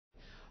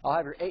I'll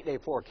have your 8-day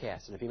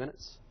forecast in a few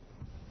minutes.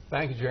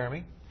 Thank you,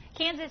 Jeremy.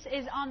 Kansas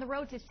is on the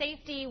road to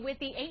safety with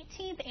the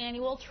 18th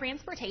Annual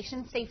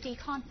Transportation Safety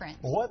Conference.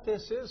 What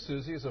this is,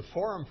 Susie, is a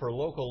forum for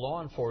local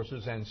law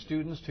enforcers and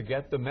students to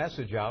get the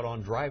message out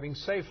on driving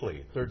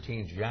safely.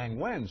 13's Yang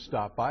Wen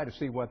stopped by to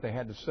see what they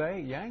had to say.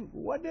 Yang,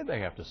 what did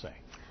they have to say?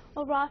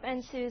 Well, Ralph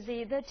and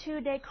Susie, the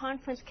two-day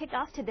conference kicked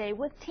off today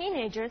with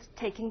teenagers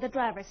taking the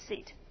driver's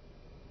seat.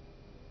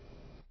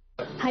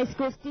 High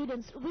school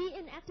students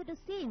reenacted a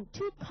scene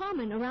too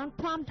common around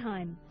prom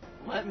time.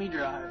 Let me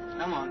drive.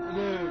 Come on.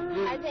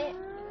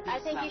 I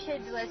think you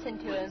should listen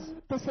to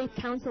him. The Safe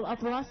Council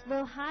of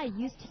Rossville High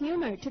used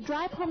humor to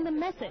drive home the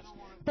message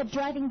that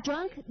driving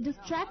drunk,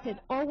 distracted,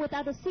 or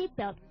without a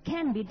seatbelt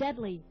can be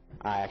deadly.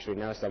 I actually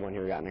know someone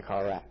who got in a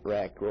car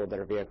wreck, rolled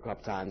their vehicle a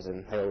couple times,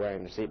 and they were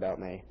wearing their seatbelt,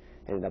 and they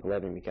ended up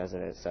living because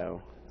of it.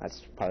 So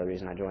that's part of the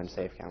reason I joined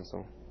Safe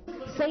Council.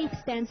 SAFE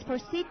stands for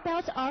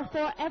Seatbelts Are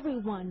For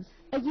Everyone,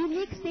 a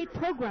unique state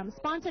program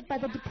sponsored by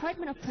the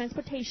Department of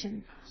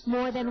Transportation.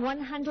 More than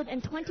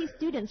 120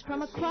 students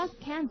from across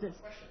Kansas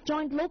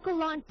joined local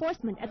law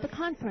enforcement at the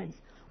conference,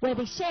 where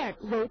they shared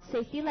road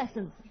safety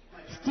lessons.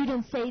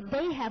 Students say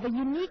they have a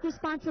unique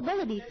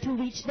responsibility to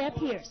reach their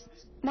peers.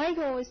 My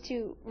goal is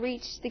to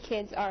reach the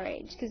kids our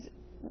age, because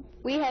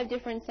we have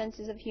different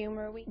senses of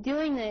humor.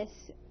 Doing this,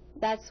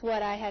 that's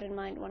what I had in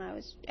mind when I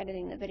was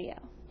editing the video.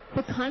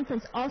 The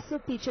conference also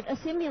featured a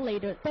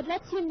simulator that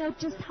lets you know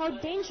just how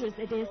dangerous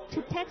it is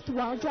to text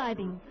while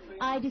driving.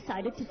 I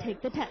decided to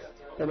take the test.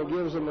 And it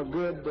gives them a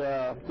good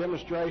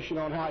demonstration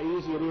on how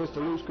easy it is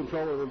to lose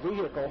control of the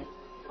vehicle.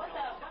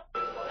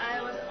 I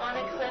was on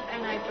a cliff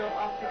and I drove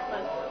off the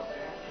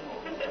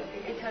cliff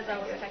because I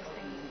was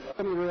texting.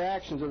 The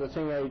reactions of the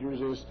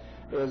teenagers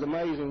is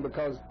amazing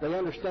because they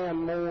understand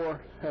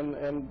more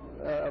and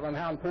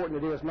how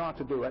important it is not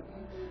to do it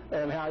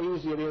and how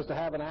easy it is to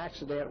have an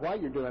accident while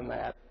you're doing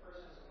that.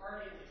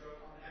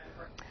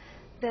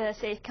 The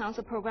Safe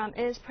Council program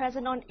is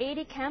present on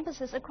 80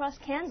 campuses across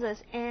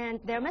Kansas,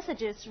 and their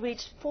messages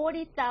reached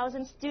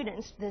 40,000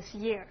 students this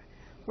year.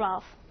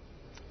 Ralph.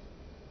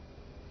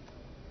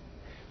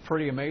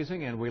 Pretty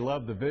amazing, and we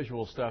love the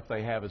visual stuff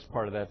they have as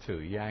part of that,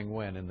 too. Yang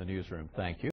Wen in the newsroom. Thank you.